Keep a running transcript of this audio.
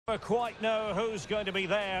Quite know who's going to be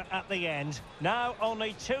there at the end. Now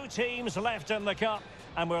only two teams left in the cup,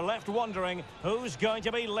 and we're left wondering who's going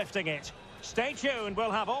to be lifting it. Stay tuned,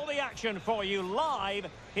 we'll have all the action for you live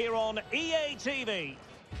here on EA TV.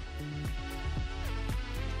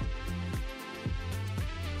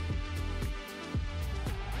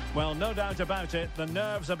 Well, no doubt about it, the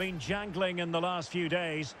nerves have been jangling in the last few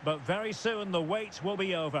days, but very soon the wait will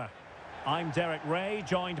be over. I'm Derek Ray,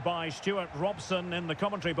 joined by Stuart Robson in the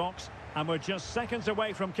commentary box, and we're just seconds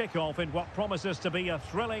away from kickoff in what promises to be a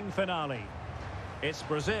thrilling finale. It's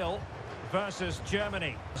Brazil versus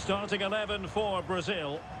Germany. Starting 11 for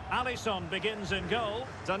Brazil. Alisson begins in goal.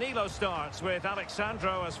 Danilo starts with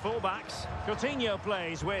Alexandro as fullbacks. Coutinho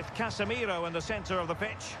plays with Casemiro in the centre of the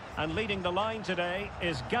pitch. And leading the line today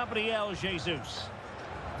is Gabriel Jesus.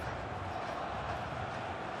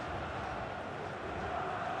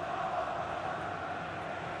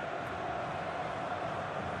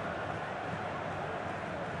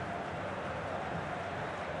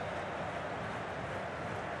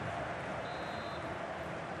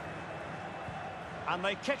 And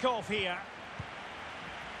they kick off here.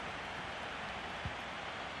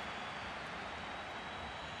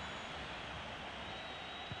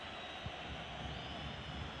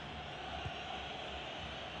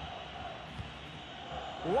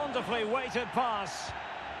 Wonderfully weighted pass.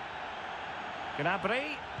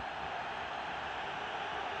 Gnabry.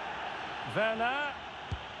 Werner.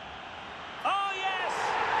 Oh yes!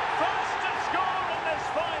 First to score in this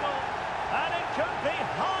final. And it could be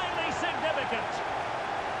highly significant.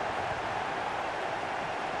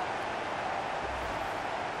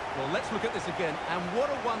 Well, let's look at this again, and what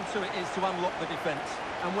a one-two it is to unlock the defence.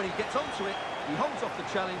 And when he gets onto it, he holds off the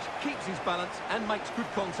challenge, keeps his balance, and makes good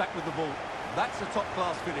contact with the ball. That's a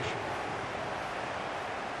top-class finish.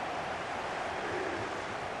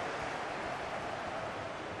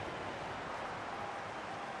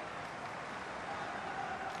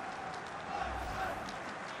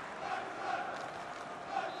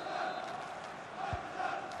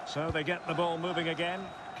 So they get the ball moving again.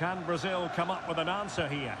 Can Brazil come up with an answer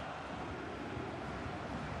here?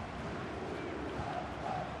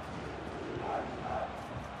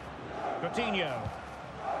 Coutinho.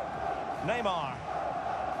 Neymar.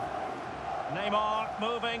 Neymar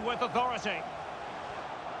moving with authority.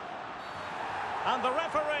 And the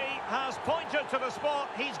referee has pointed to the spot.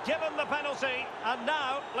 He's given the penalty. And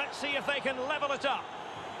now, let's see if they can level it up.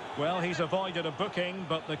 Well, he's avoided a booking,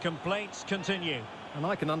 but the complaints continue. And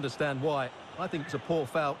I can understand why. I think it's a poor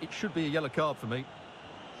foul. It should be a yellow card for me.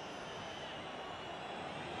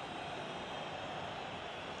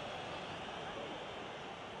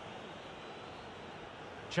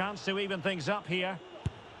 Chance to even things up here.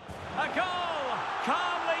 A goal!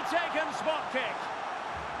 Calmly taken spot kick.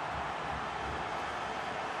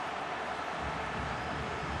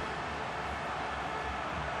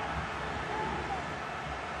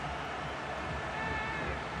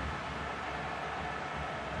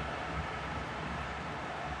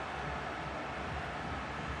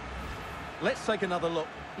 Let's take another look.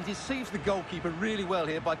 He deceives the goalkeeper really well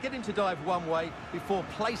here by getting to dive one way before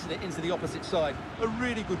placing it into the opposite side. A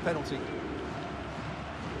really good penalty.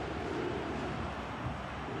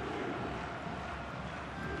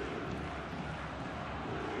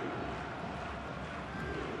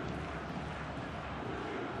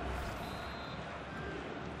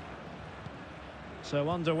 So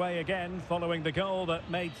underway again following the goal that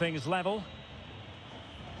made things level.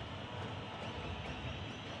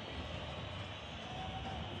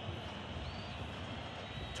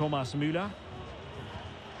 Thomas Müller.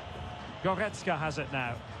 Goretzka has it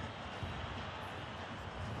now.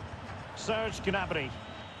 Serge Gnabry.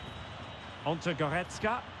 Onto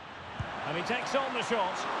Goretzka. And he takes on the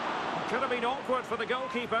shot. Could have been awkward for the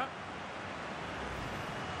goalkeeper.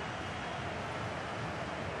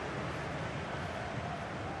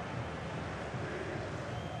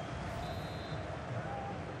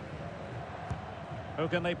 Who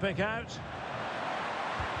can they pick out?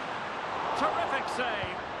 Terrific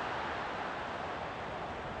save.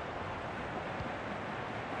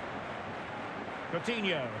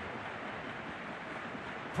 Coutinho.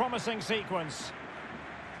 Promising sequence.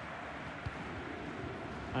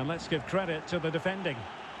 And let's give credit to the defending.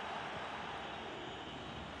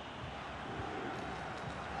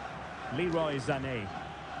 Leroy Sané.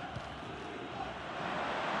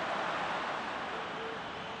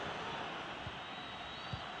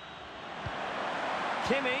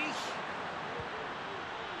 Kimmich.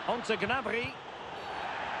 Onto Gnabry.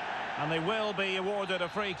 And they will be awarded a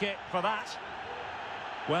free kick for that.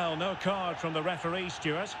 Well, no card from the referee,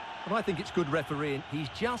 Stuart. But I think it's good refereeing. He's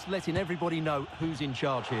just letting everybody know who's in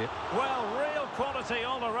charge here. Well, real quality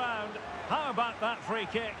all around. How about that free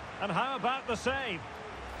kick? And how about the save?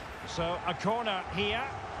 So, a corner here.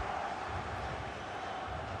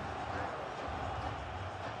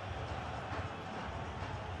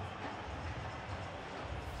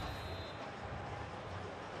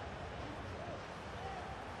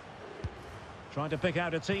 Trying to pick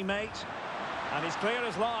out a teammate. And he's clear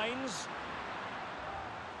as lines.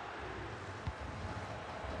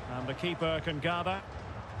 And the keeper can gather.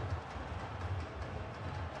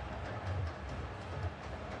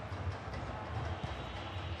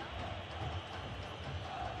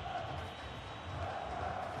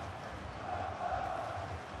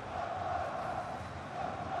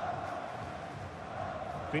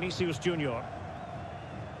 Vinicius Junior.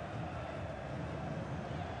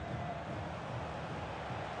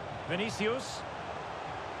 Vinicius.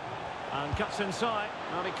 And cuts inside.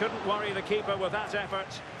 Well, he couldn't worry the keeper with that effort.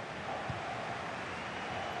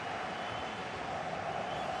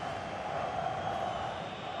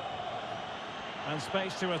 And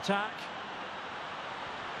space to attack.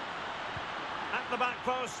 At the back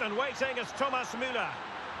post and waiting is Thomas Müller.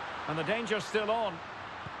 And the danger's still on.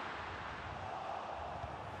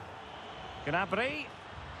 Gnabry.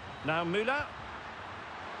 Now Müller.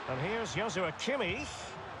 And here's Joshua Kimmich.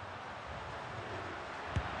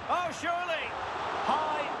 Oh, surely!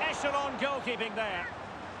 High echelon goalkeeping there.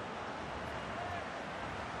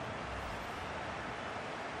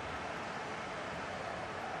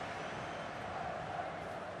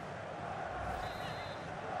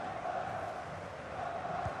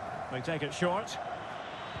 They take it short.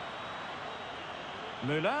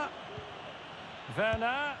 Müller.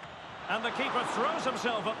 Werner. And the keeper throws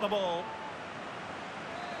himself at the ball.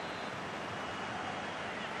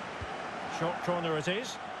 Short corner it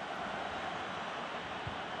is.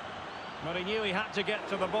 But he knew he had to get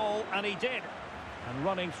to the ball, and he did. And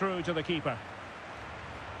running through to the keeper.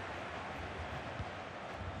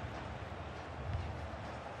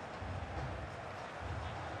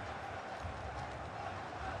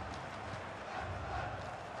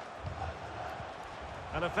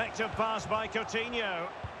 An effective pass by Coutinho.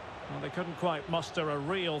 Well, they couldn't quite muster a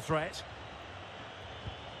real threat.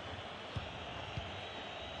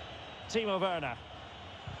 Timo Werner.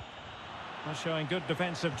 Showing good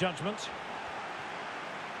defensive judgment.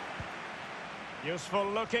 Useful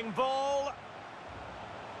looking ball.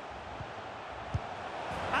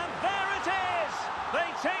 And there it is! They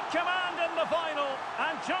take command in the final.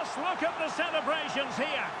 And just look at the celebrations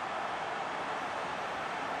here.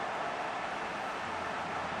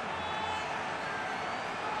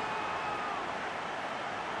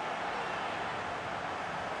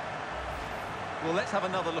 Well, let's have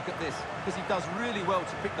another look at this, because he does really well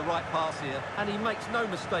to pick the right pass here, and he makes no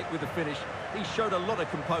mistake with the finish. He showed a lot of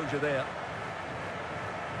composure there.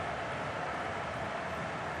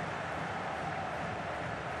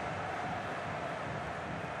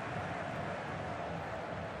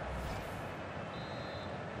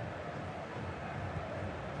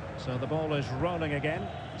 So the ball is rolling again.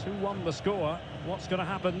 2-1 the score. What's going to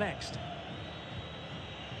happen next?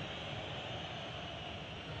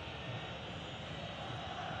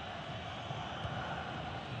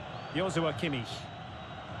 Joshua Kimmich.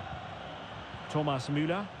 Thomas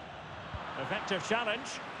Müller. Effective challenge.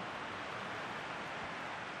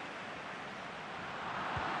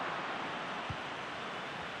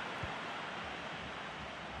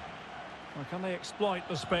 Well, can they exploit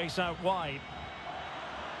the space out wide?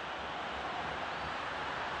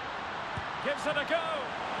 Gives it a go.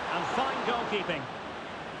 And fine goalkeeping.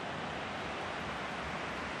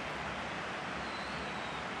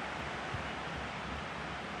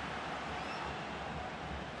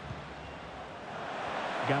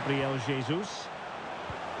 Gabriel Jesus.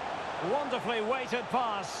 Wonderfully weighted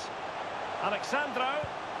pass. Alexandro.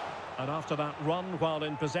 And after that run while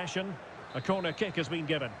in possession, a corner kick has been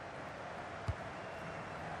given.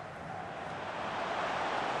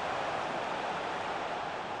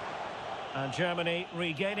 And Germany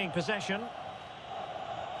regaining possession.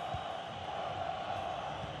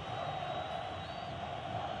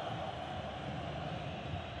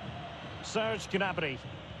 Serge Gnabry.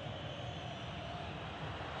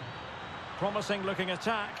 Promising looking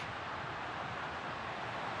attack.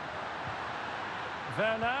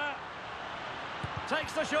 Werner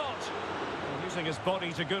takes the shot. Using his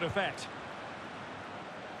body to good effect.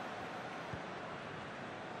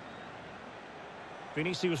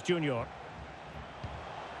 Vinicius Junior.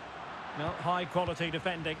 No, high quality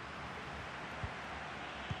defending.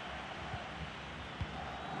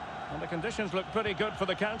 And the conditions look pretty good for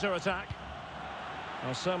the counter-attack.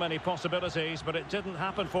 Well, so many possibilities, but it didn't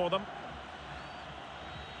happen for them.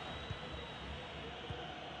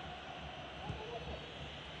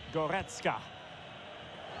 Goretzka.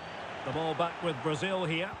 The ball back with Brazil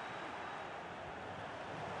here.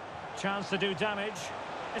 Chance to do damage.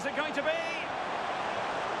 Is it going to be?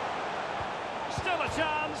 Still a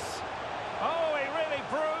chance. Oh, he really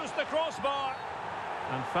bruised the crossbar.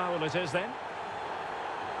 And foul it is then.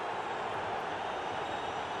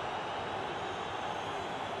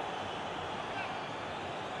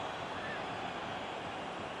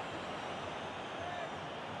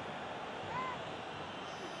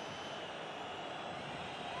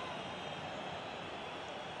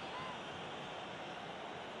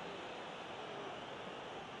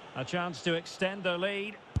 A chance to extend their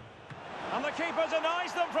lead. And the keeper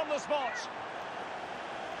denies them from the spot.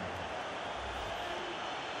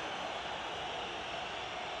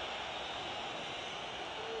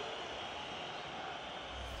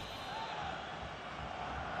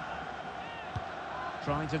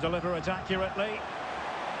 Trying to deliver it accurately.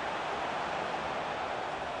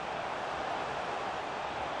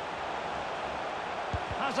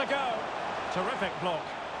 Has a go. Terrific block.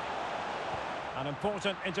 An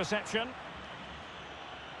important interception.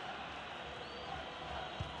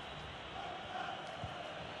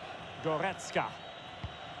 Goretzka.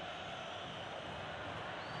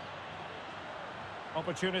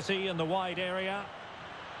 Opportunity in the wide area.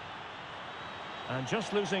 And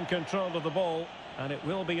just losing control of the ball, and it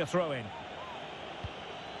will be a throw-in.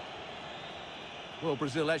 Well,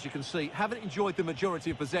 Brazil, as you can see, haven't enjoyed the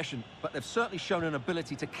majority of possession, but they've certainly shown an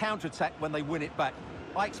ability to counter-attack when they win it back.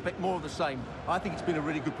 I expect more of the same. I think it's been a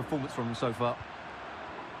really good performance from them so far.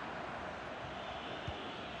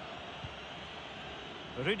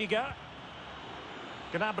 Rudiger.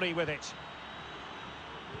 Gnabry with it.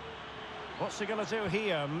 What's he going to do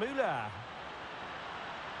here? Müller.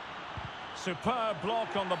 Superb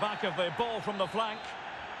block on the back of the ball from the flank.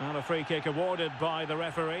 And a free kick awarded by the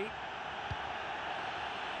referee.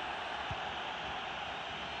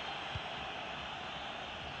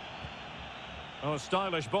 Oh,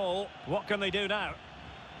 stylish ball. What can they do now?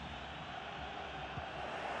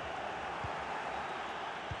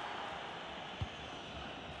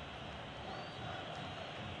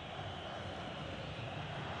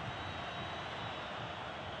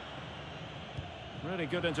 Really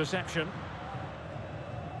good interception.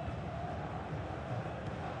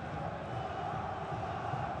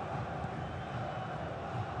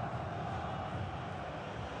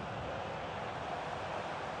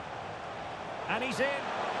 And he's in.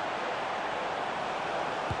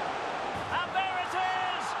 And there it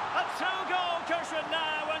is! A two-goal cushion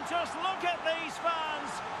now, and just look at these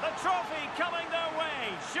fans. The trophy coming their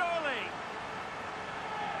way, surely.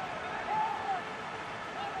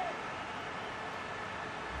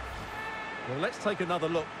 Well, let's take another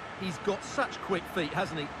look. He's got such quick feet,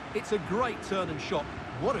 hasn't he? It's a great turn and shot.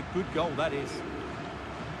 What a good goal that is.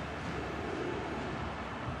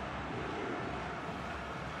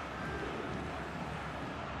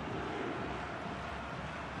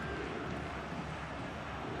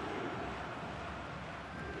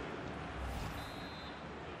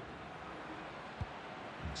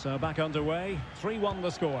 So back underway, 3-1 the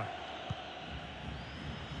score.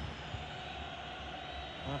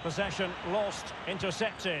 Possession lost,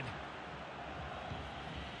 intercepted.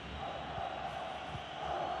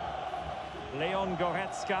 Leon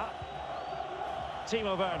Goretzka.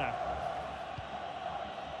 Timo Werner.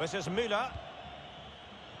 This is Müller.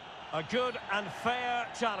 A good and fair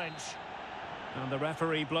challenge. And the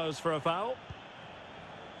referee blows for a foul.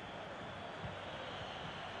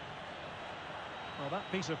 Well,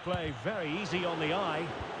 that piece of play very easy on the eye.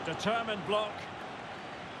 Determined block.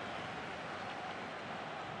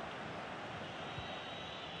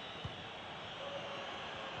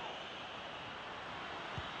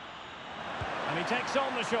 And he takes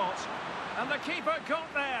on the shot. And the keeper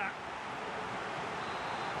got there.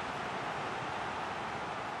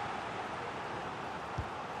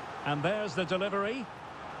 And there's the delivery.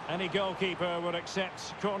 Any goalkeeper would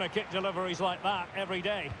accept corner kick deliveries like that every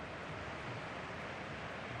day.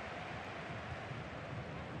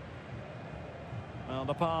 Well,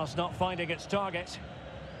 the pass not finding its target.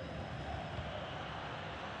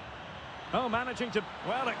 Oh, managing to...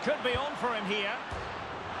 Well, it could be on for him here.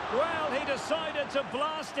 Well, he decided to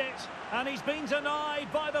blast it, and he's been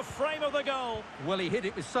denied by the frame of the goal. Well, he hit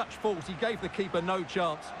it with such force, he gave the keeper no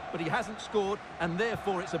chance, but he hasn't scored, and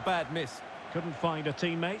therefore it's a bad miss. Couldn't find a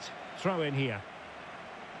teammate. Throw in here.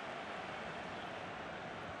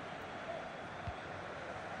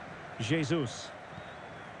 Jesus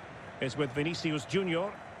is with Vinicius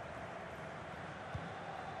Junior.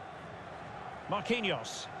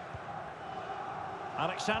 Marquinhos.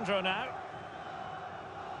 Alexandro now.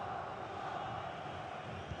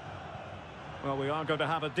 Well, we are going to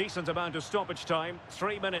have a decent amount of stoppage time.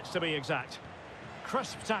 3 minutes to be exact.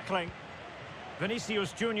 Crisp tackling.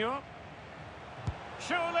 Vinicius Junior.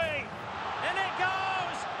 Surely! In it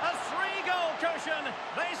goes! A 3-goal cushion!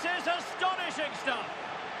 This is astonishing stuff!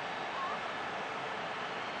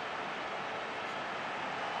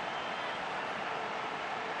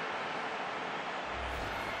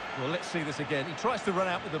 Well, let's see this again. He tries to run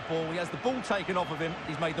out with the ball. He has the ball taken off of him.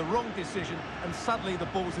 He's made the wrong decision, and suddenly the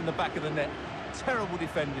ball's in the back of the net. Terrible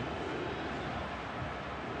defending.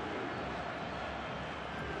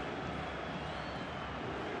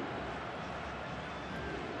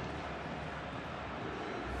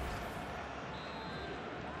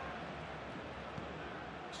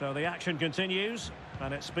 So the action continues,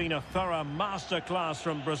 and it's been a thorough masterclass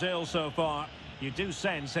from Brazil so far. You do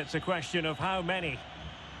sense it's a question of how many.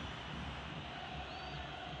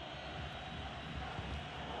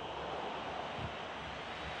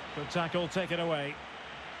 Good tackle taken away.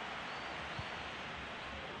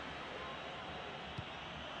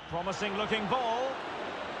 Promising looking ball.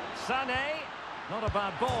 Sané. Not a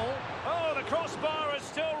bad ball. Oh, the crossbar is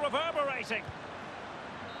still reverberating.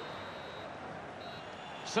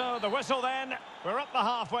 So the whistle then. We're at the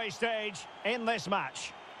halfway stage in this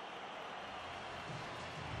match.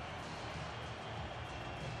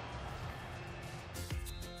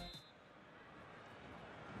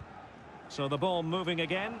 So the ball moving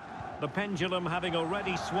again. The pendulum having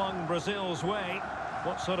already swung Brazil's way.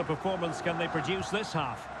 What sort of performance can they produce this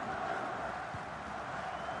half?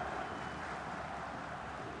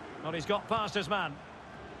 Well, he's got past his man.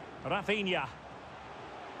 Rafinha.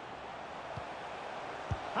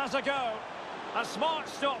 Has a go. A smart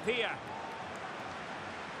stop here.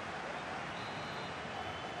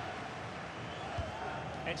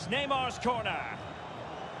 It's Neymar's corner.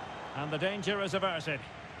 And the danger is averted.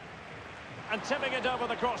 And tipping it over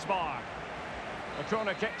the crossbar. The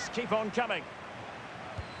corner kicks keep on coming.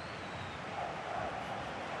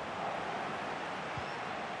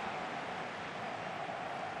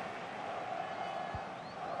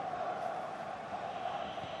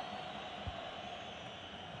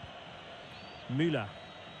 Müller.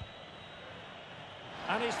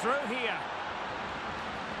 And he's through here.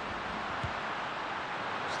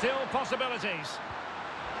 Still possibilities.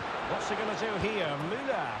 What's he going to do here?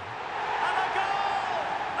 Müller. And a goal!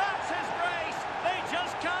 That's his brace! They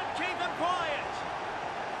just can't keep him quiet.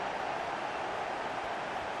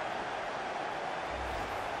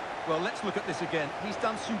 Well, let's look at this again. He's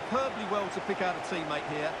done superbly well to pick out a teammate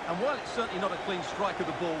here. And while it's certainly not a clean strike of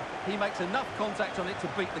the ball, he makes enough contact on it to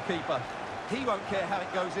beat the keeper. He won't care how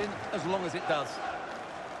it goes in, as long as it does.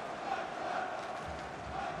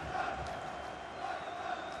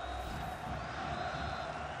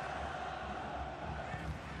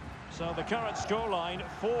 So the current scoreline,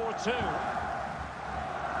 4-2.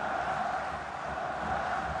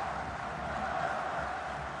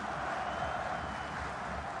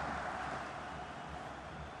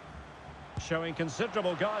 Showing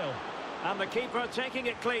considerable guile. And the keeper taking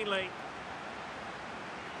it cleanly.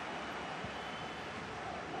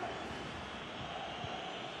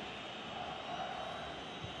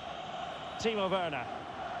 Timo Werner.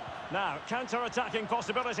 Now, counter-attacking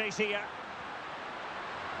possibilities here.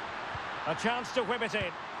 A chance to whip it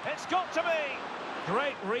in. It's got to be!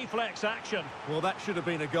 Great reflex action. Well, that should have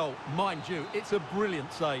been a goal. Mind you, it's a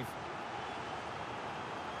brilliant save.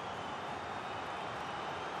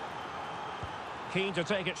 Keen to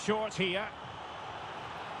take it short here.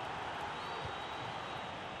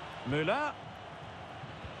 Müller.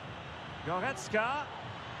 Goretzka.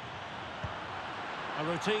 A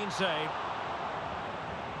routine save.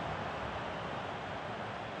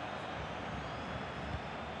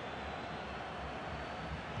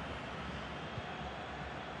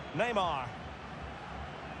 Neymar.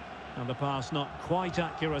 And the pass not quite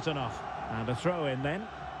accurate enough. And a throw in then.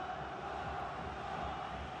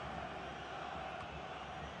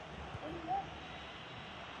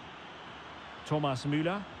 Thomas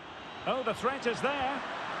Müller. Oh, the threat is there.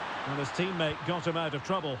 And his teammate got him out of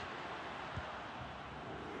trouble.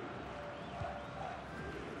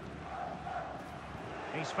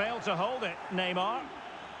 He's failed to hold it, Neymar.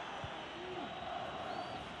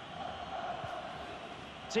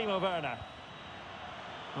 Timo Werner.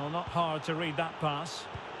 Well, not hard to read that pass.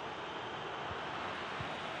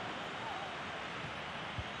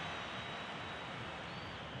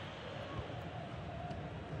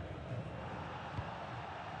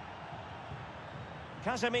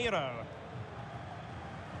 Casemiro.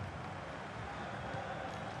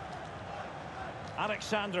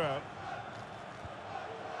 Alexandro.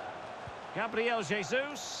 Gabriel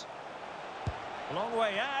Jesus. Long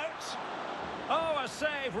way out. Oh, a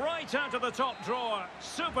save right out of the top drawer.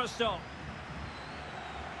 Super stop.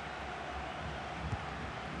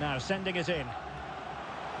 Now sending it in.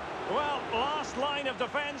 Well, last line of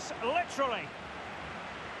defence, literally.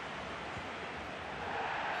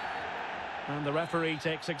 And the referee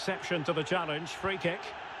takes exception to the challenge. Free kick.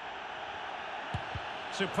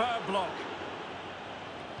 Superb block.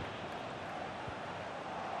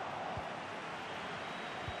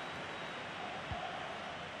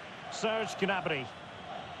 Serge Gnabry.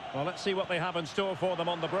 Well, let's see what they have in store for them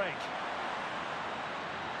on the break.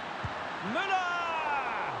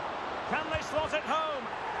 Müller! Can they slot it home?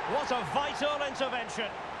 What a vital intervention.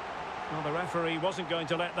 Well, the referee wasn't going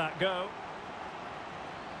to let that go.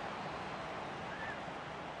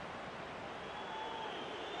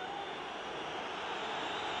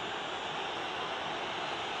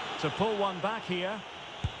 To pull one back here.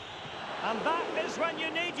 And that is when you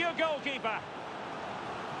need your goalkeeper.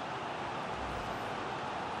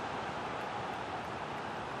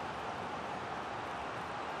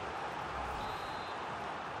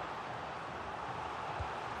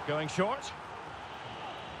 Going short.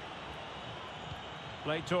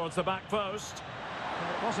 Played towards the back post.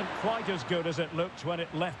 It wasn't quite as good as it looked when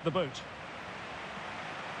it left the boot.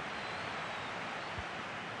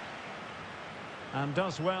 And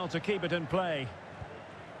does well to keep it in play.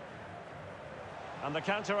 And the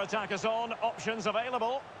counter-attack is on. Options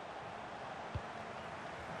available.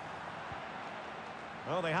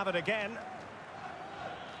 Oh, they have it again.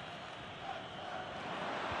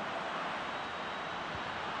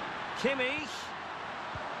 Kimmich.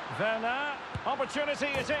 Werner. Opportunity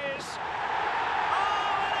it is. Oh,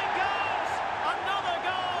 and it goes! Another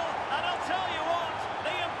goal! And I'll tell you what,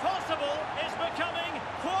 the impossible is becoming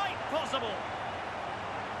quite possible.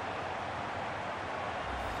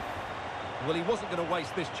 Well, he wasn't going to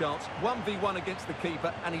waste this chance. 1v1 against the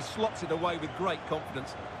keeper, and he slots it away with great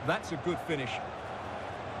confidence. That's a good finish.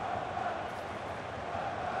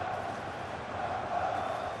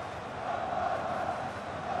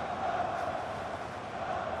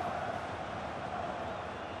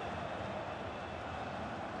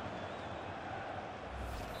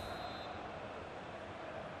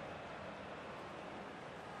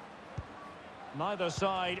 Neither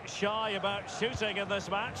side shy about shooting in this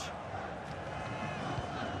match.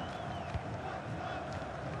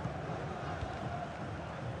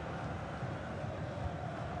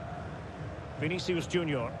 Vinicius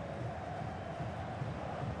Junior.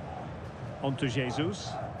 On to Jesus.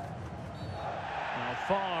 Now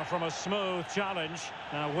far from a smooth challenge.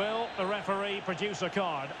 Now will the referee produce a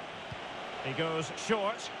card? He goes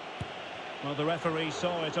short. Well, the referee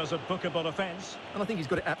saw it as a bookable offence. And I think he's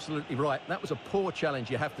got it absolutely right. That was a poor challenge,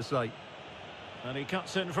 you have to say. And he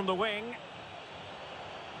cuts in from the wing.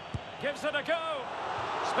 Gives it a go.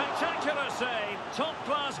 Spectacular save.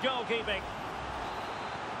 Top-class goalkeeping.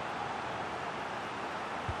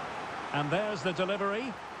 And there's the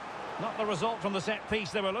delivery. Not the result from the set piece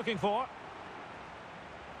they were looking for.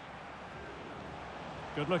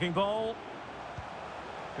 Good-looking ball.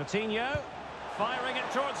 Coutinho. Firing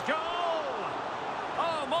it towards goal.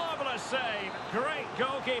 Oh, marvellous save. Great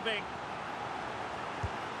goalkeeping.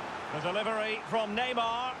 The delivery from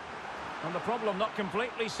Neymar. And the problem not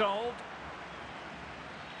completely solved.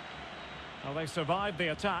 Well, they survived the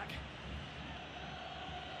attack.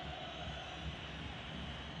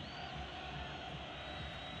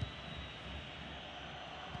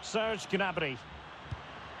 Serge Gnabry.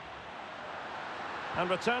 And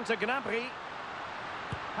return to Gnabry.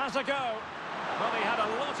 Has a go. Well, he had a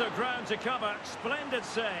lot of ground to cover. Splendid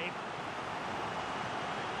save.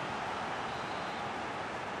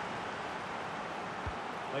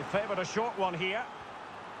 They favoured a short one here.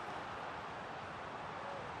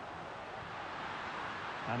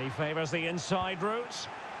 And he favours the inside route.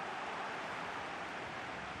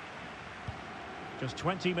 Just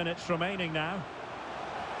 20 minutes remaining now.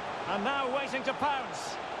 And now waiting to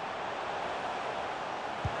pounce.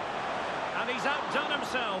 And he's outdone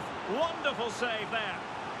himself. Wonderful save there.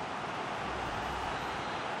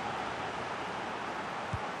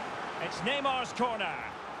 It's Neymar's corner.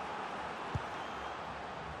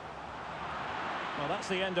 Well, that's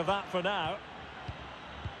the end of that for now.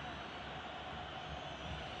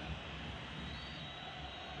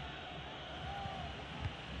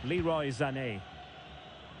 Leroy Sané.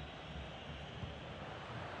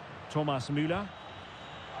 Thomas Müller.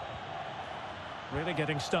 Really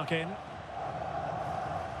getting stuck in.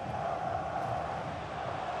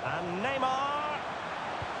 And Neymar.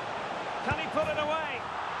 Can he put it away?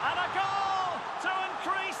 And a goal to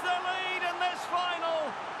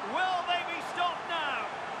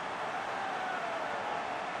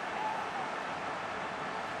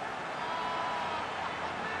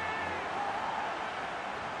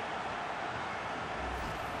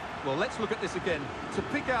Well, let's look at this again. To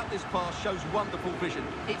pick out this pass shows wonderful vision.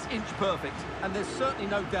 It's inch perfect, and there's certainly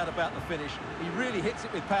no doubt about the finish. He really hits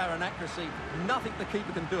it with power and accuracy. Nothing the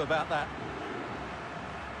keeper can do about that.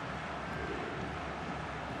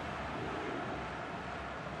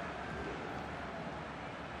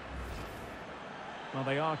 Well,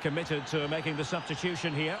 they are committed to making the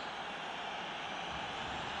substitution here.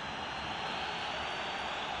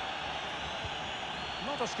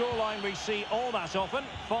 Not a scoreline we see all that often.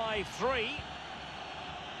 5-3.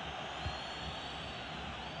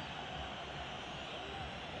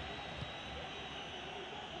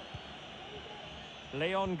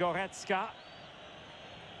 Leon Goretzka.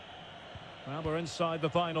 Well, we're inside the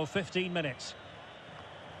final 15 minutes.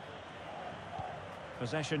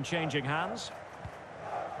 Possession changing hands.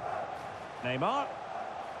 Neymar.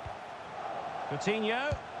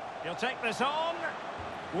 Coutinho. He'll take this on.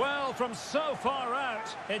 Well, from so far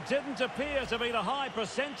out, it didn't appear to be the high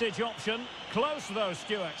percentage option. Close though,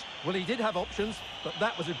 Stuart. Well, he did have options, but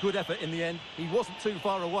that was a good effort in the end. He wasn't too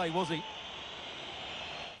far away, was he?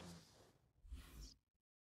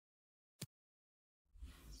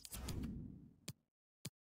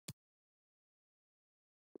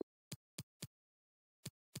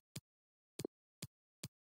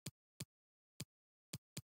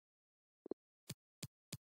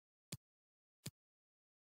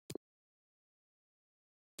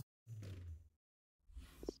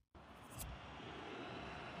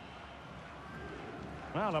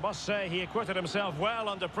 Well, I must say he acquitted himself well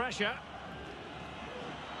under pressure.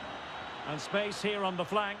 And space here on the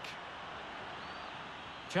flank.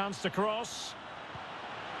 Chance to cross.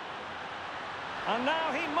 And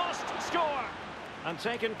now he must score. And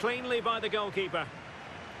taken cleanly by the goalkeeper.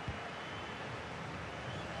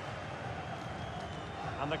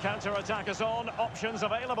 And the counter-attack is on. Options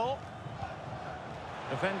available.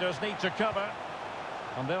 Defenders need to cover.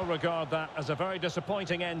 And they'll regard that as a very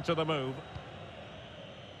disappointing end to the move.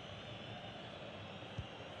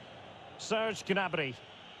 Serge Gnabry.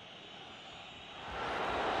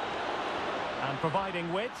 And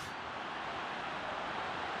providing width.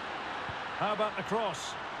 How about the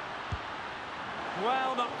cross?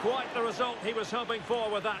 Well, not quite the result he was hoping for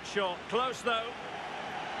with that shot. Close, though.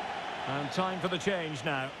 And time for the change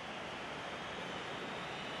now.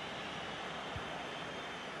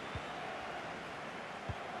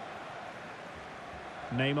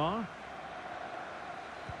 Neymar.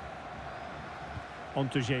 On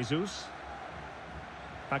to Jesus.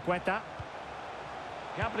 Paqueta.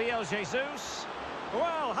 Gabriel Jesus.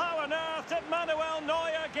 Well, how on earth did Manuel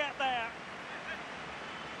Neuer get there?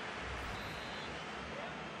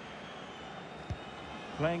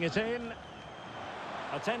 Playing it in.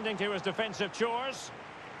 Attending to his defensive chores.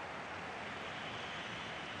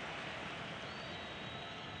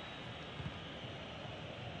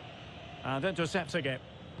 And intercepting it.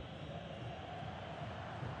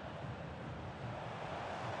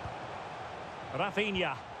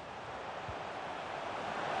 Rafinha.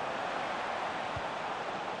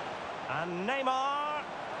 And Neymar.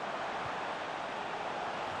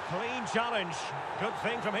 Clean challenge. Good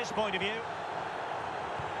thing from his point of view.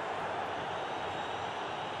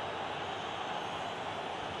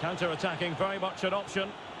 Counter-attacking, very much an option.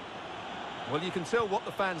 Well, you can tell what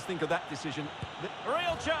the fans think of that decision.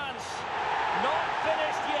 Real chance. Not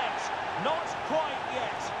finished yet. Not quite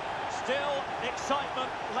yet. Still excitement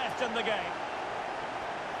left in the game.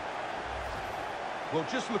 Well,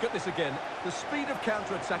 just look at this again. The speed of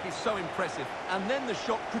counter-attack is so impressive, and then the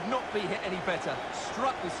shot could not be hit any better.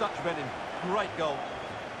 Struck with such venom. Great goal.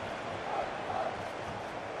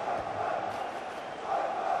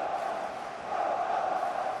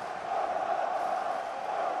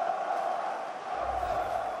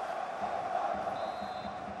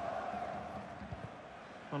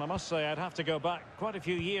 Well, I must say I'd have to go back quite a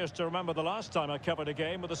few years to remember the last time I covered a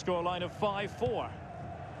game with a scoreline of 5-4.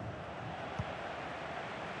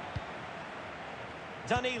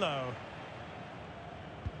 Danilo.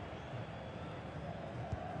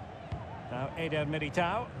 Now Eder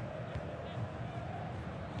Militao.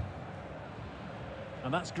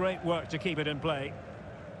 And that's great work to keep it in play.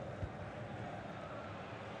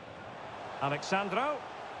 Alexandro.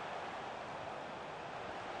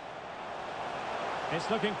 It's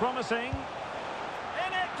looking promising.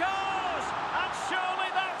 In it goes! And surely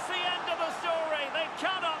that's the end of the story. They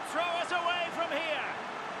cannot throw us away from here.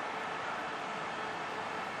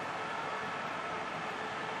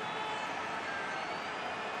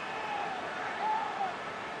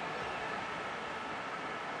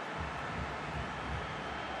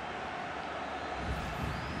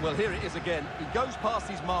 Well, here it is again. He goes past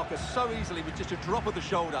his marker so easily with just a drop of the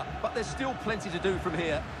shoulder, but there's still plenty to do from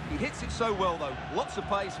here. He hits it so well, though. Lots of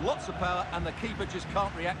pace, lots of power, and the keeper just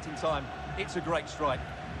can't react in time. It's a great strike.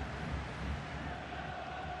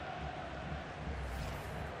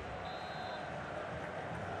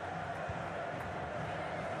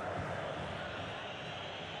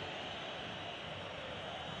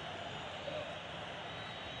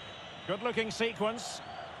 Good-looking sequence.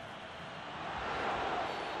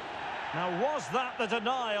 Now, was that the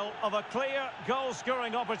denial of a clear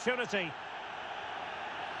goal-scoring opportunity?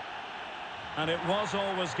 And it was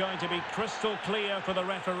always going to be crystal clear for the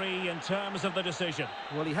referee in terms of the decision.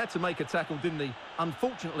 Well, he had to make a tackle, didn't he?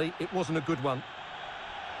 Unfortunately, it wasn't a good one.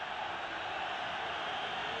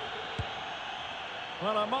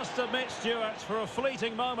 Well, I must admit, Stuart, for a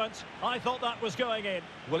fleeting moment, I thought that was going in.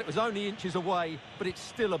 Well, it was only inches away, but it's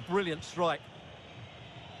still a brilliant strike.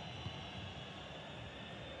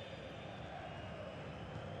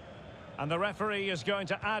 And the referee is going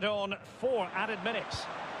to add on 4 added minutes.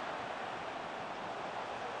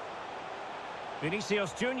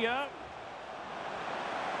 Vinicius Junior.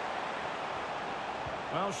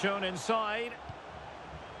 Well shown inside.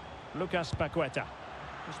 Lucas Paqueta.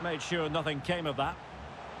 Just made sure nothing came of that.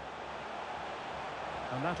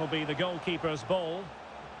 And that'll be the goalkeeper's ball.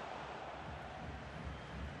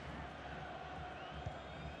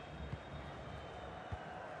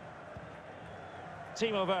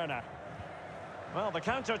 Timo Werner. Well, the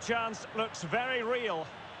counter chance looks very real.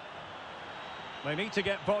 They need to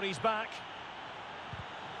get bodies back.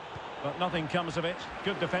 But nothing comes of it.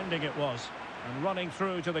 Good defending it was. And running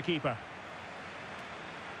through to the keeper.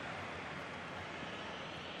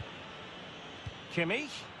 Kimmich.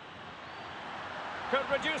 Could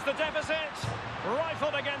reduce the deficit.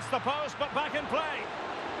 Rifled against the post, but back in play.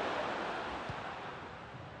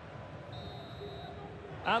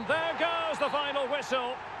 And there goes the final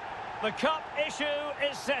whistle. The cup issue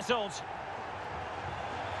is settled.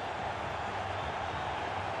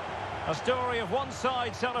 A story of one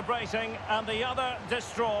side celebrating and the other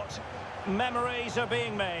distraught. Memories are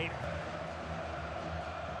being made.